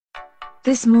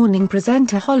This morning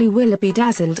presenter Holly Willoughby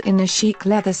dazzled in a chic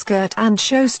leather skirt and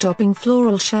show-stopping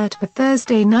floral shirt for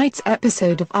Thursday night's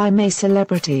episode of I'm a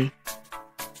Celebrity.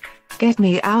 Get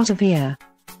me out of here.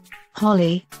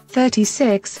 Holly,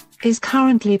 36, is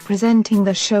currently presenting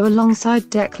the show alongside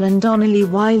Declan Donnelly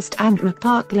whilst Andrew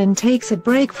Parkland takes a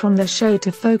break from the show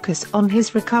to focus on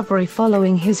his recovery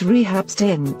following his rehab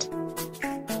stint.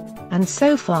 And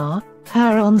so far,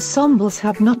 her ensembles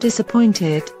have not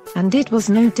disappointed, and it was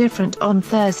no different on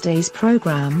Thursday's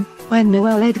programme, when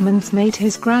Noel Edmonds made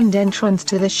his grand entrance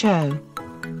to the show.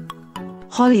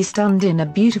 Holly stunned in a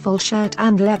beautiful shirt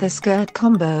and leather skirt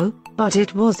combo, but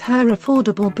it was her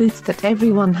affordable boots that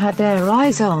everyone had their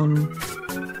eyes on.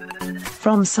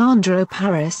 From Sandro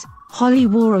Paris, Holly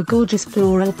wore a gorgeous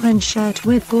floral print shirt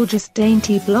with gorgeous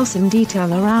dainty blossom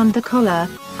detail around the collar,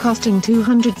 costing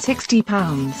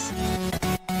 £260.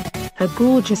 Her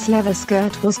gorgeous leather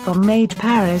skirt was from Made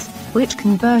Paris, which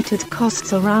converted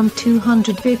costs around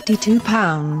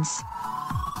 £252.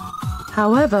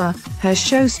 However, her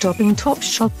show-stopping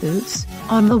Topshop boots,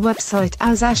 on the website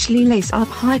as Ashley lace-up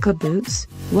hiker boots,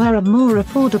 were a more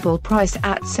affordable price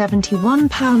at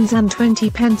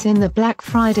 £71.20 in the Black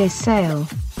Friday sale.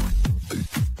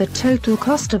 The total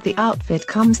cost of the outfit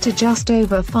comes to just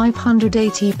over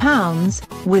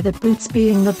 £580, with the boots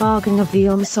being the bargain of the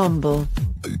ensemble.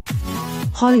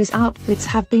 Holly's outfits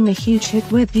have been a huge hit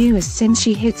with viewers since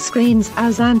she hit screens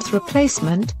as Ant's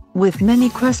replacement, with many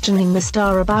questioning the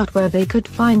star about where they could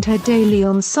find her daily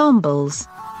ensembles.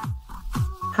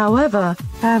 However,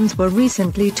 fans were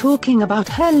recently talking about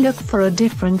her look for a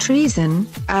different reason,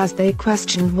 as they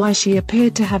questioned why she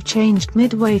appeared to have changed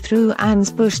midway through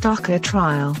Anne's Bush Tucker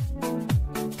trial.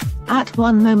 At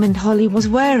one moment Holly was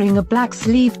wearing a black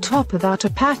sleeve top without a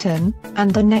pattern,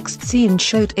 and the next scene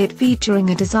showed it featuring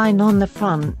a design on the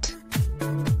front.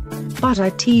 But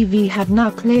ITV have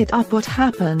now cleared up what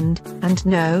happened, and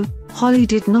no, Holly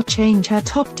did not change her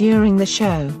top during the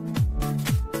show.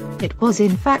 It was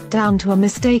in fact down to a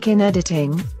mistake in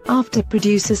editing, after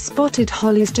producers spotted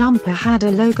Holly's jumper had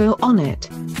a logo on it.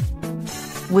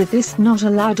 With this not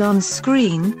allowed on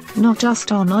screen, not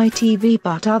just on ITV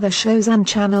but other shows and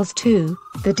channels too,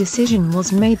 the decision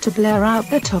was made to blur out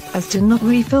the top as to not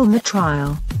refilm the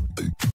trial.